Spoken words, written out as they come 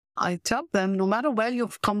I tell them, no matter where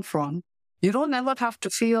you've come from, you don't ever have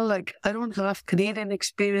to feel like, I don't have Canadian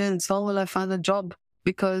experience, how will I find a job?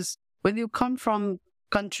 Because when you come from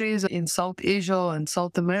countries in South Asia and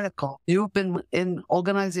South America, you've been in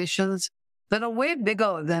organizations that are way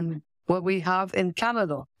bigger than what we have in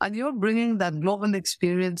Canada. And you're bringing that global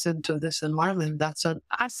experience into this environment. That's an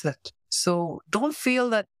asset. So don't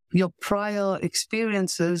feel that your prior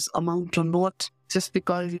experiences amount to naught just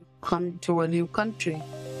because you come to a new country.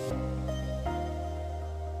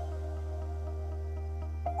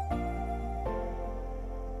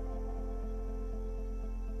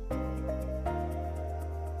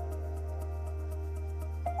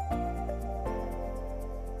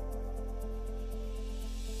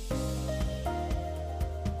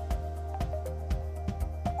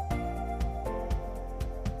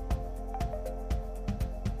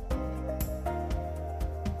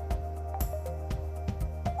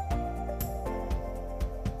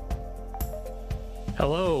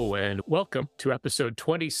 Hello, and welcome to episode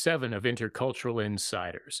 27 of Intercultural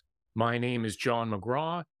Insiders. My name is John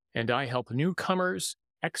McGraw, and I help newcomers,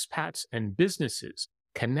 expats, and businesses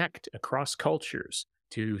connect across cultures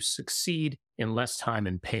to succeed in less time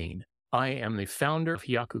and pain. I am the founder of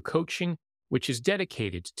Hiyaku Coaching, which is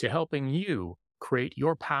dedicated to helping you create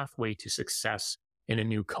your pathway to success in a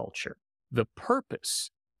new culture. The purpose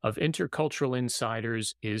of Intercultural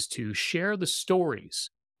Insiders is to share the stories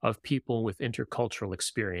of people with intercultural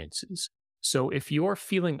experiences. So if you're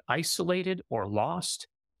feeling isolated or lost,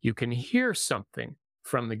 you can hear something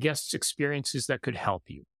from the guests' experiences that could help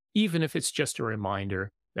you, even if it's just a reminder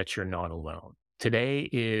that you're not alone. Today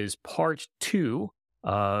is part 2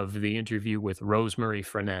 of the interview with Rosemary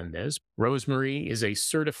Fernandez. Rosemary is a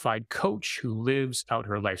certified coach who lives out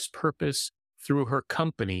her life's purpose through her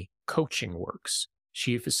company, Coaching Works.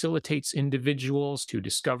 She facilitates individuals to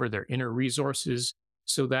discover their inner resources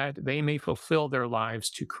so that they may fulfill their lives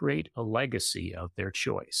to create a legacy of their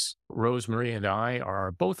choice. Rosemary and I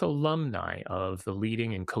are both alumni of the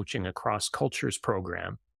Leading and Coaching Across Cultures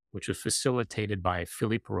program, which was facilitated by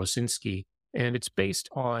Philippe Rosinski, and it's based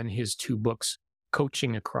on his 2 books,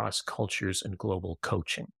 Coaching Across Cultures and Global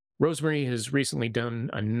Coaching. Rosemary has recently done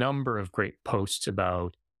a number of great posts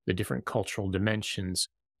about the different cultural dimensions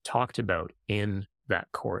talked about in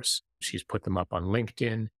that course. She's put them up on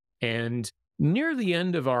LinkedIn, and near the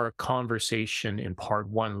end of our conversation in part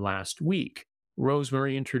 1 last week,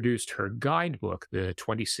 Rosemary introduced her guidebook, The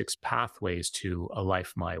 26 Pathways to a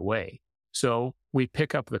Life My Way. So we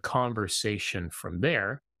pick up the conversation from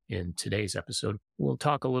there. In today's episode, we'll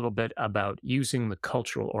talk a little bit about using the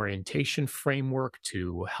cultural orientation framework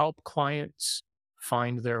to help clients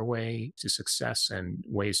find their way to success and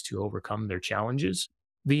ways to overcome their challenges,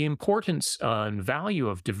 the importance and value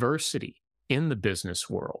of diversity in the business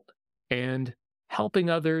world, and helping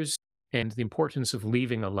others, and the importance of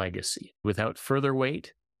leaving a legacy. Without further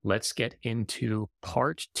wait, let's get into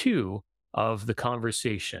part 2 of the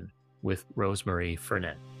conversation with Rosemary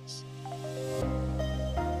Fernandez.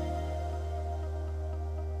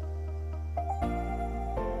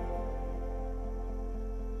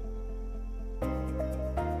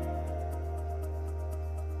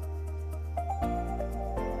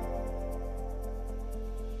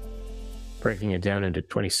 Breaking it down into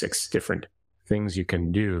 26 different things you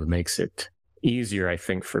can do makes it easier, I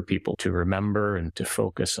think, for people to remember and to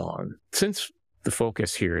focus on. Since the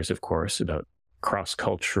focus here is, of course, about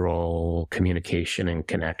cross-cultural communication and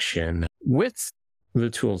connection, with the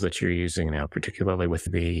tools that you're using now, particularly with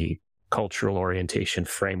the cultural orientation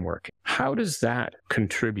framework, how does that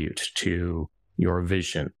contribute to your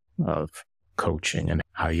vision of coaching and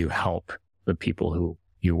how you help the people who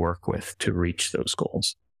you work with to reach those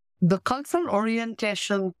goals? The cultural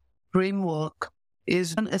orientation framework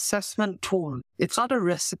is an assessment tool. It's not a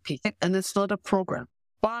recipe and it's not a program,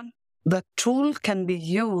 but the tool can be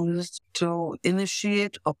used to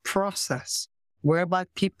initiate a process whereby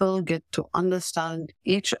people get to understand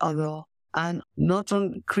each other and not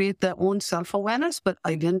only create their own self-awareness, but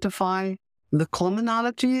identify the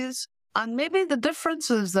commonalities and maybe the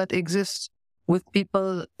differences that exist with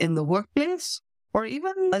people in the workplace, or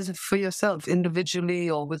even as for yourself individually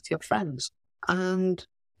or with your friends. And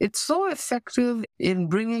it's so effective in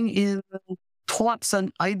bringing in thoughts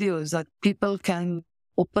and ideas that people can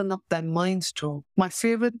open up their minds to. My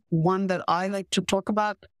favorite one that I like to talk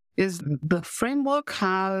about is the framework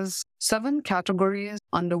has 7 categories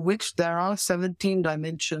under which there are 17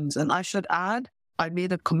 dimensions. And I should add, I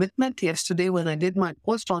made a commitment yesterday when I did my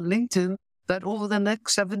post on LinkedIn that over the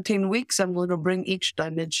next 17 weeks, I'm going to bring each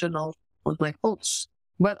dimension out on my posts.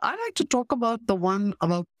 But I like to talk about the one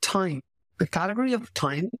about time, the category of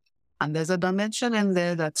time. And there's a dimension in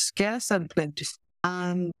there that's scarce and plentiful.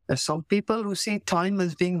 And there's some people who see time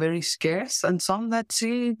as being very scarce and some that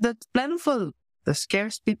see that's plentiful. The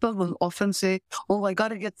scarce people will often say, oh, I got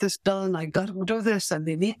to get this done. I got to do this. And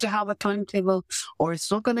they need to have a timetable or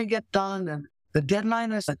it's not going to get done. And the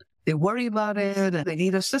deadline is, they worry about it and they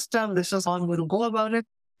need a system. This is how I'm going to go about it.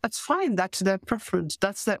 That's fine. That's their preference.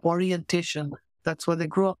 That's their orientation. That's what they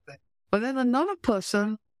grew up with. But then another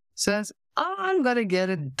person says, oh, I'm going to get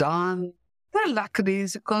it done. They're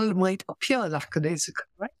lackadaisical, might appear lackadaisical,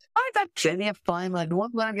 right? I got plenty of time. I know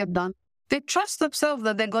I'm going to get done. They trust themselves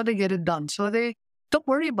that they're going to get it done. So they don't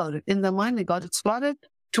worry about it. In their mind, they got it slotted.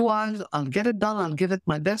 2 hours, I'll get it done. I'll give it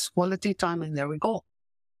my best quality time, and there we go.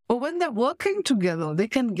 But when they're working together, they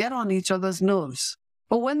can get on each other's nerves.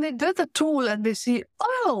 But when they do the tool and they see,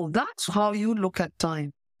 oh, that's how you look at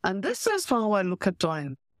time. And this is how I look at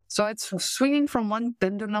time. So it's swinging from one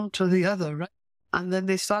pendulum to the other, right? And then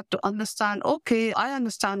they start to understand, okay, I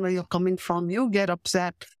understand where you're coming from. You get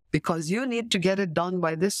upset because you need to get it done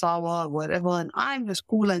by this hour or whatever. And I'm just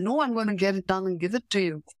cool. I know I'm going to get it done and give it to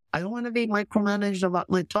you. I don't want to be micromanaged about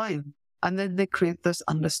my time. And then they create this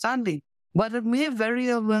understanding. But it may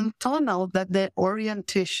very well turn out that their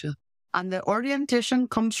orientation, and their orientation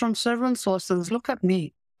comes from several sources. Look at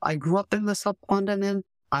me. I grew up in the subcontinent.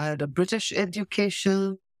 I had a British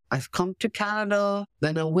education. I've come to Canada.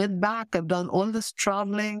 Then I went back. I've done all this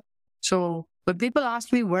traveling. So when people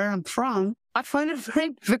ask me where I'm from, I find it very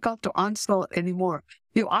difficult to answer anymore.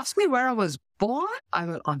 You ask me where I was born, I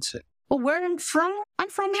will answer. But where I'm from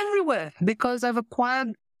everywhere because I've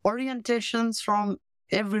acquired orientations from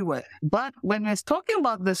everywhere. But when we're talking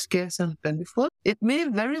about the scarce and plentiful, it may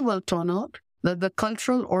very well turn out that the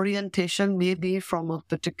cultural orientation may be from a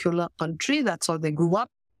particular country. That's how they grew up.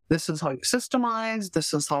 This is how you systemize.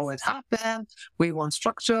 This is how it happened. We want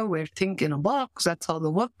structure. We think in a box. That's how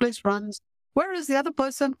the workplace runs. Whereas the other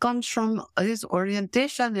person comes from his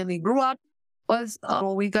orientation and he grew up was,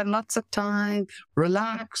 oh, we got lots of time,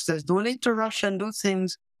 relax. There's no need to rush and do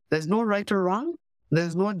things. There's no right or wrong.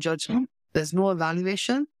 There's no judgment. There's no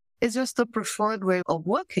evaluation. It's just the preferred way of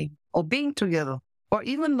working or being together. Or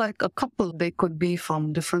even like a couple, they could be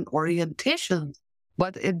from different orientations.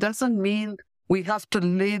 But it doesn't mean we have to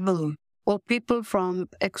label, or people from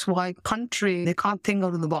XY country, they can't think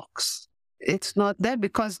out of the box. It's not there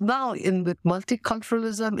because now with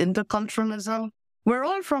multiculturalism, interculturalism, we're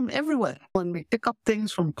all from everywhere. When we pick up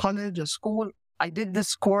things from college or school, I did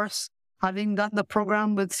this course, having done the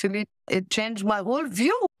program with Philippe, it changed my whole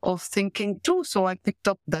view of thinking too. So I picked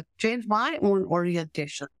up that, changed my own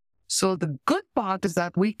orientation. So the good part is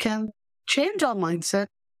that we can change our mindset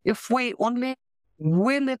if we only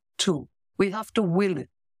will it to. We have to will it.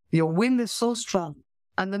 Your will is so strong.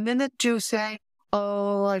 And the minute you say,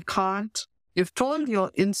 oh, I can't, you've told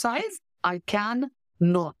your inside, I can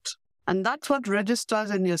not. And that's what registers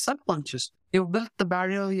in your subconscious. You've built the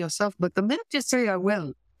barrier yourself, but the minute you say, I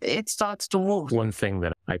will, it starts to move. One thing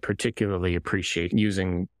that I particularly appreciate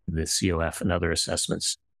using the COF and other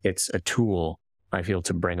assessments, it's a tool, I feel,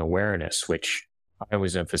 to bring awareness, which I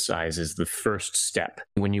always emphasize is the first step.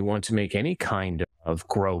 When you want to make any kind of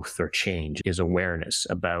growth or change is awareness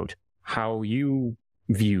about how you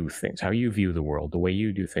view things, how you view the world, the way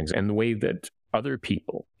you do things, and the way that other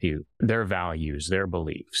people view their values, their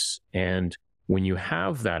beliefs. And when you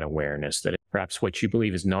have that awareness that perhaps what you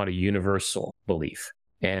believe is not a universal belief,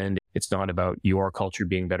 and it's not about your culture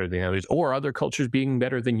being better than others or other cultures being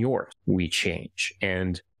better than yours, we change.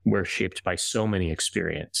 And we're shaped by so many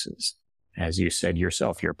experiences. As you said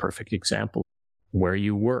yourself, you're a perfect example. Where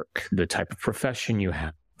you work, the type of profession you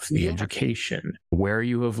have, the education, where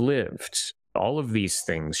you have lived, all of these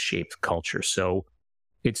things shape culture. So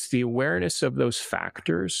it's the awareness of those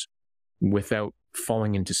factors without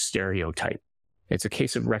falling into stereotype. It's a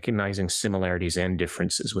case of recognizing similarities and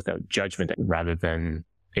differences without judgment rather than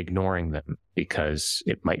ignoring them because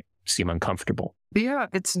it might seem uncomfortable. Yeah,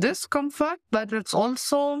 it's discomfort, but it's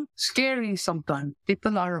also scary sometimes.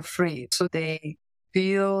 People are afraid. So they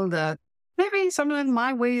feel that maybe sometimes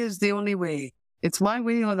my way is the only way. It's my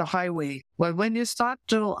way or the highway. But when you start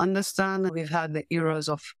to understand, we've had the eras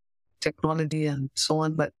of technology and so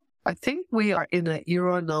on, but I think we are in an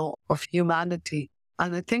era now of humanity.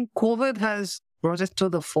 And I think COVID has brought it to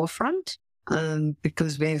the forefront, and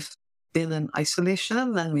because we've been in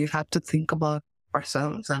isolation and we've had to think about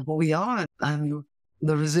ourselves and who we are and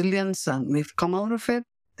the resilience, and we've come out of it.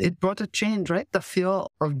 It brought a change, right? The fear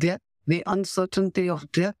of death, the uncertainty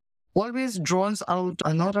of death always draws out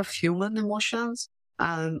a lot of human emotions,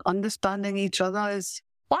 and understanding each other is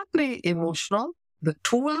partly emotional. The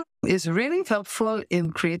tool is really helpful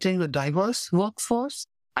in creating a diverse workforce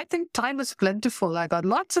I think time is plentiful. I got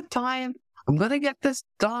lots of time. I'm going to get this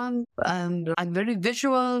done. And I'm very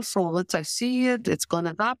visual. So once I see it, it's going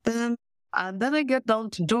to happen. And then I get down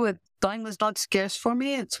to do it. Time is not scarce for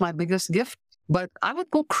me. It's my biggest gift. But I would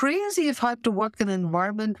go crazy if I had to work in an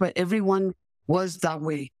environment where everyone was that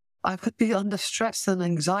way. I could be under stress and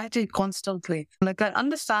anxiety constantly. Like, I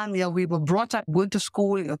understand, yeah, we were brought up going to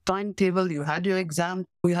school, your timetable, you had your exam,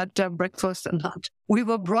 we had to have breakfast and lunch. We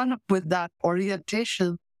were brought up with that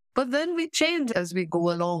orientation. But then we change as we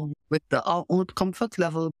go along with our own comfort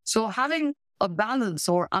level. So having a balance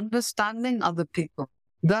or understanding other people,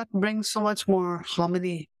 that brings so much more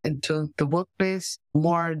harmony into the workplace,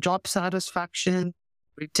 more job satisfaction,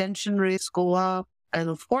 retention rates go up. And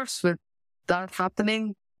of course, with that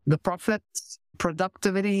happening, the profits,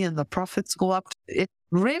 productivity and the profits go up. It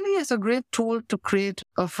really is a great tool to create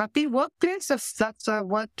a happy workplace, if that's a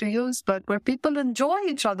word to use, but where people enjoy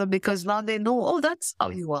each other because now they know, oh, that's how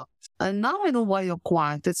you are. And now I know why you're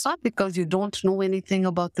quiet. It's not because you don't know anything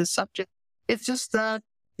about this subject. It's just that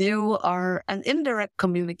you are an indirect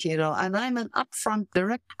communicator and I'm an upfront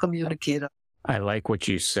direct communicator. I like what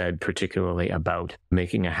you said, particularly about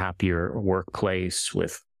making a happier workplace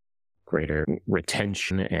with greater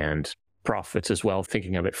retention and profits as well,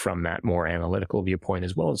 thinking of it from that more analytical viewpoint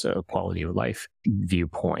as well as a quality of life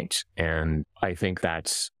viewpoint. And I think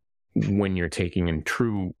that's when you're taking in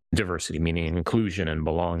true diversity, meaning inclusion and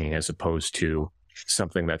belonging, as opposed to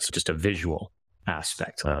something that's just a visual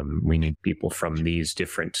aspect. We need people from these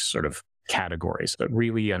different sort of categories, but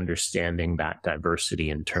really understanding that diversity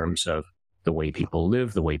in terms of the way people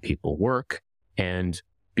live, the way people work, and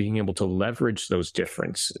being able to leverage those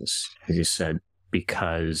differences, as you said,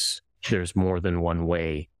 because there's more than one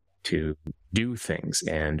way to do things.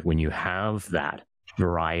 And when you have that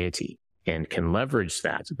variety and can leverage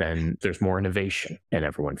that, then there's more innovation and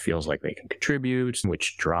everyone feels like they can contribute,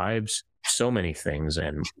 which drives so many things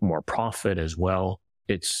and more profit as well.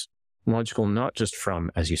 It's logical, not just from,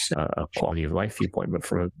 as you said, a quality of life viewpoint, but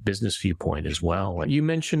from a business viewpoint as well. And you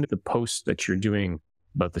mentioned the post that you're doing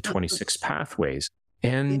about the 26 pathways.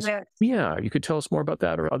 And yeah, you could tell us more about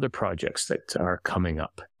that or other projects that are coming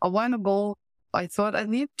up. A while ago, I thought I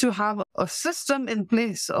need to have a system in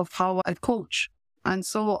place of how I coach. And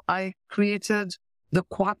so I created the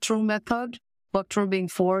Cuatro method, Cuatro being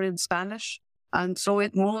 4 in Spanish. And so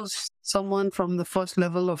it moves someone from the first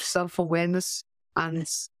level of self-awareness and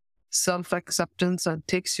self-acceptance and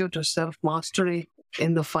takes you to self-mastery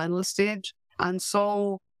in the final stage. And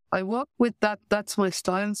so I work with that. That's my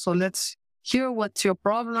style. So let's hear what's your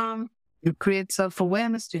problem. You create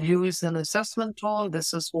self-awareness. You use an assessment tool.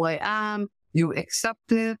 This is who I am. You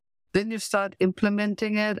accept it. Then you start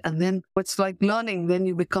implementing it. And then it's like learning. Then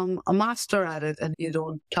you become a master at it and you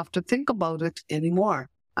don't have to think about it anymore.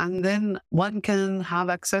 And then one can have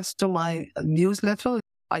access to my newsletter.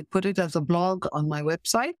 I put it as a blog on my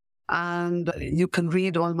website. And you can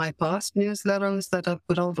read all my past newsletters that I've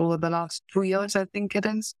put out over the last 2 years, I think it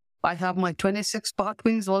is. I have my 26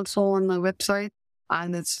 pathways also on my website,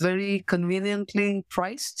 and it's very conveniently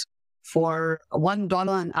priced for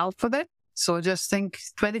 $1 an alphabet. So just think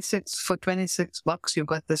 26 for $26. You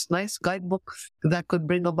got this nice guidebook that could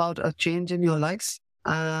bring about a change in your life.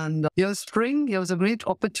 And your spring, it was a great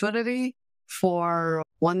opportunity for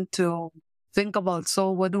one to think about,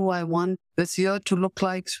 so what do I want this year to look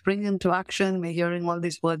like? Spring into action. We're hearing all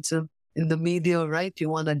these words in the media, right? You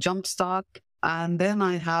want a jumpstart. And then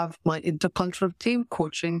I have my intercultural team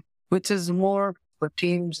coaching, which is more for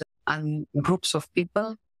teams and groups of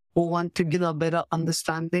people who want to get a better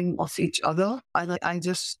understanding of each other. And I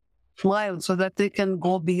just smile so that they can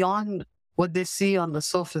go beyond what they see on the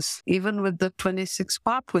surface. Even with the 26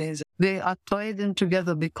 pathways, they are tied in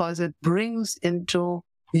together because it brings into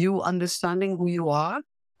you understanding who you are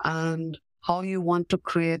and how you want to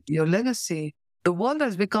create your legacy. The world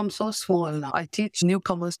has become so small now. I teach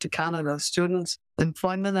newcomers to Canada, students,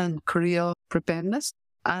 employment and career preparedness.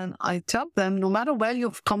 And I tell them, no matter where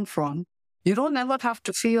you've come from, you don't ever have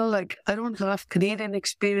to feel like, I don't have Canadian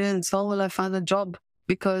experience. How will I find a job?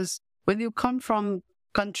 Because when you come from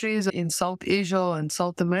countries in South Asia and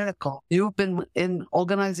South America, you've been in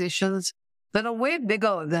organizations that are way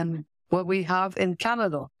bigger than what we have in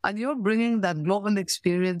Canada. And you're bringing that global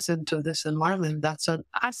experience into this environment. That's an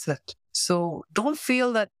asset. So don't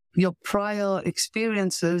feel that your prior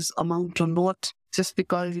experiences amount to naught just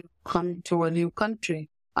because you come to a new country.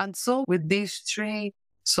 And so with these 3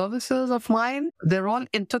 services of mine, they're all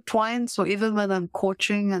intertwined. So even when I'm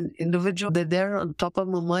coaching an individual, they're there on top of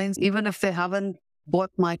my mind. Even if they haven't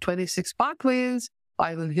bought my 26 pathways,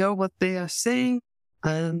 I will hear what they are saying.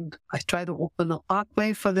 And I try to open a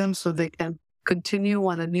pathway for them so they can continue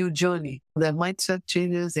on a new journey. Their mindset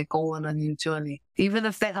changes, they go on a new journey. Even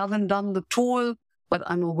if they haven't done the tool, but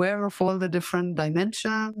I'm aware of all the different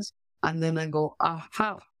dimensions. And then I go,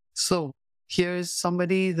 aha. So here's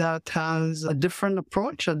somebody that has a different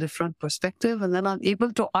approach, a different perspective. And then I'm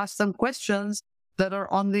able to ask them questions that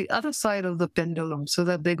are on the other side of the pendulum so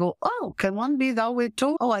that they go, oh, can one be that way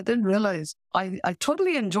too? Oh, I didn't realize. I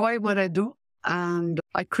totally enjoy what I do. And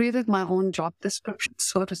I created my own job description,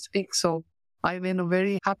 so to speak. So I'm in a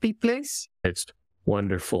very happy place. It's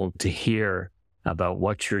wonderful to hear about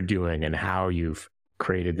what you're doing and how you've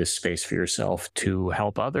created this space for yourself to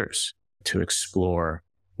help others to explore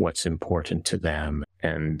what's important to them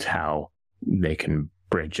and how they can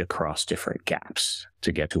bridge across different gaps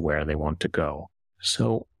to get to where they want to go.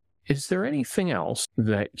 So is there anything else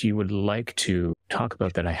that you would like to talk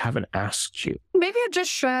about that I haven't asked you? Maybe I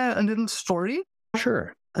just share a little story.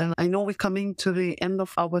 Sure. And I know we're coming to the end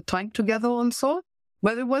of our time together also,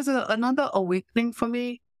 but it was another awakening for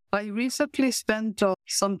me. I recently spent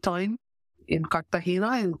some time in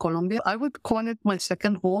Cartagena in Colombia. I would call it my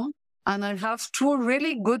second home. And I have two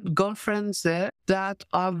really good girlfriends there that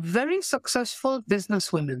are very successful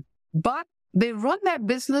businesswomen, but they run their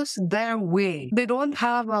business their way. They don't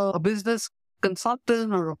have a business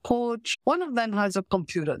consultant or a coach. One of them has a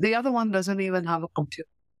computer. The other one doesn't even have a computer.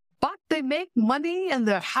 But they make money and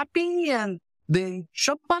they're happy and they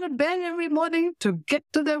jump on a bed every morning to get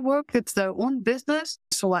to their work. It's their own business.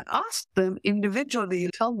 So I asked them individually,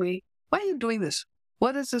 tell me, why are you doing this?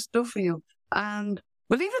 What does this do for you? And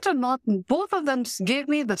believe it or not, both of them gave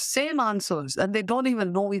me the same answers and they don't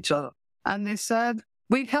even know each other. And they said,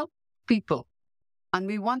 we help people and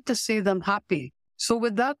we want to see them happy. So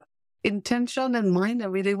with that intention in mind,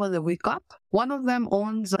 every day when they wake up, one of them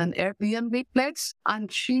owns an Airbnb place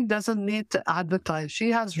and she doesn't need to advertise. She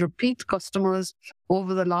has repeat customers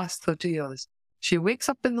over the last 30 years. She wakes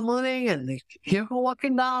up in the morning and they hear her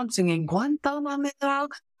walking down singing Guantanamera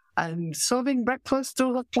and serving breakfast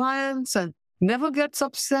to her clients and never gets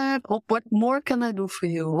upset. Oh, what more can I do for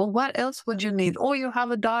you? Well, what else would you need? Oh, you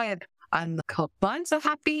have a diet. And her clients are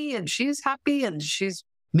happy and she's happy and she's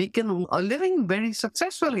making a living very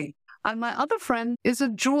successfully. And my other friend is a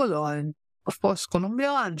jeweler in, of course,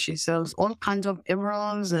 Colombia, and she sells all kinds of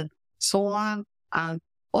emeralds and so on. And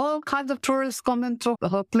all kinds of tourists come into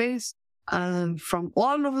her place and from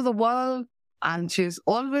all over the world. And she's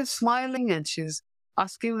always smiling and she's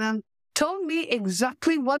asking them, tell me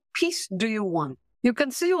exactly what piece do you want? You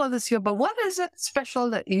can see all this here, but what is it special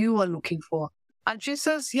that you are looking for? And she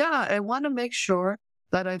says, yeah, I want to make sure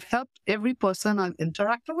that I've helped every person I've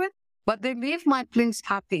interacted with, but they leave my place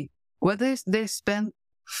happy. Whether they spend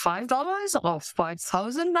 $5 or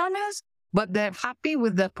 $5,000, but they're happy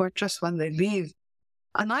with their purchase when they leave.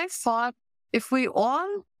 And I thought if we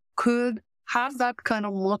all could have that kind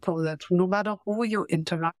of motto that no matter who you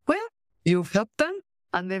interact with, you've helped them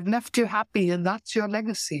and they've left you happy and that's your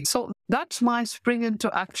legacy. So that's my spring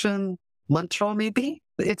into action mantra maybe.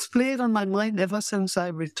 It's played on my mind ever since I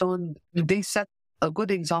returned. They set a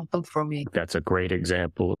good example for me. That's a great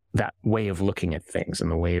example, that way of looking at things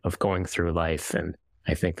and the way of going through life. And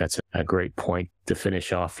I think that's a great point to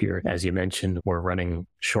finish off here. As you mentioned, we're running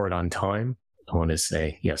short on time. I want to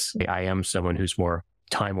say, yes, I am someone who's more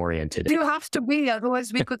time-oriented. You have to be,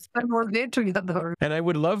 otherwise we could spend more day together. And I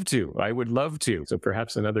would love to. So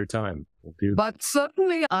perhaps another time. We'll do. But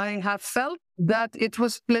certainly I have felt that it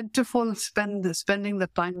was plentiful spending the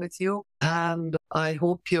time with you. And I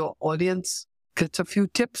hope your audience gets a few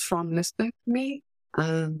tips from listening to me.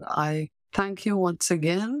 And I thank you once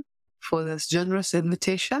again for this generous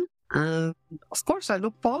invitation. And of course, I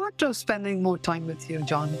look forward to spending more time with you,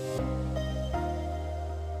 John.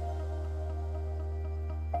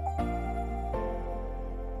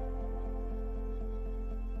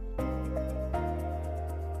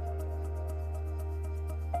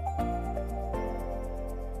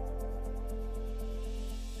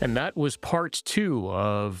 And that was part 2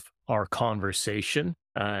 of our conversation.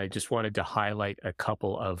 I just wanted to highlight a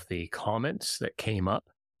couple of the comments that came up.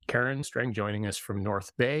 Karen Strang joining us from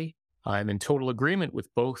North Bay. I'm in total agreement with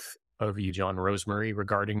both of you, John Rosemary,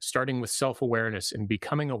 regarding starting with self-awareness and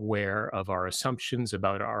becoming aware of our assumptions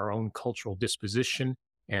about our own cultural disposition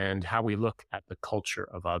and how we look at the culture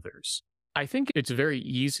of others. I think it's very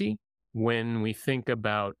easy when we think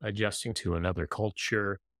about adjusting to another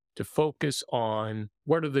culture to focus on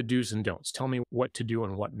what are the do's and don'ts. Tell me what to do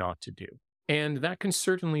and what not to do. And that can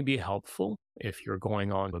certainly be helpful if you're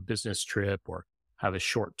going on a business trip or have a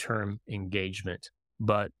short-term engagement.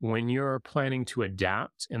 But when you're planning to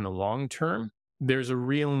adapt in the long term, there's a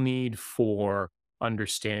real need for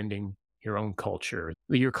understanding your own culture,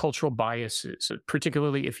 your cultural biases,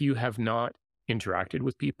 particularly if you have not interacted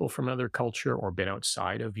with people from another culture or been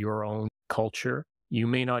outside of your own culture. You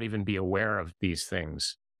may not even be aware of these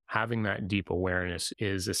things. Having that deep awareness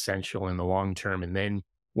is essential in the long term. And then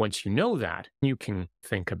once you know that, you can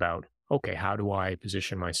think about, okay, how do I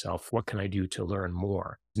position myself? What can I do to learn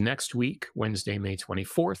more? Next week, Wednesday, May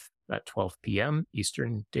 24th at 12 p.m.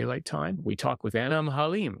 Eastern Daylight Time, we talk with Anam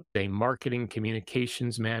Halim, a marketing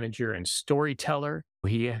communications manager and storyteller.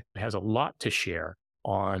 He has a lot to share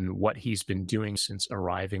on what he's been doing since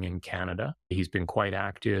arriving in Canada. He's been quite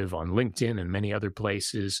active on LinkedIn and many other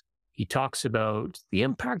places. He talks about the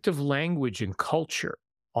impact of language and culture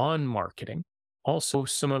on marketing. Also,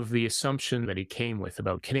 some of the assumption that he came with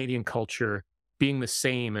about Canadian culture being the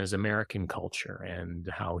same as American culture and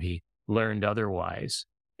how he learned otherwise.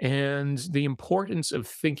 And the importance of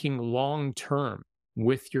thinking long-term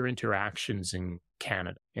with your interactions in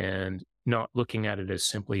Canada and not looking at it as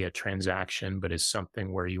simply a transaction, but as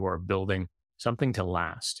something where you are building something to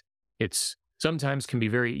last. It's sometimes can be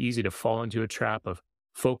very easy to fall into a trap of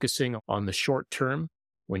focusing on the short term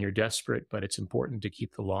when you're desperate, but it's important to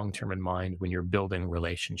keep the long term in mind when you're building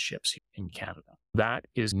relationships in Canada. That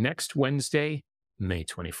is next Wednesday, May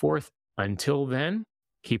 24th. Until then,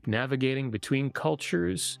 keep navigating between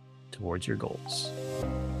cultures towards your goals.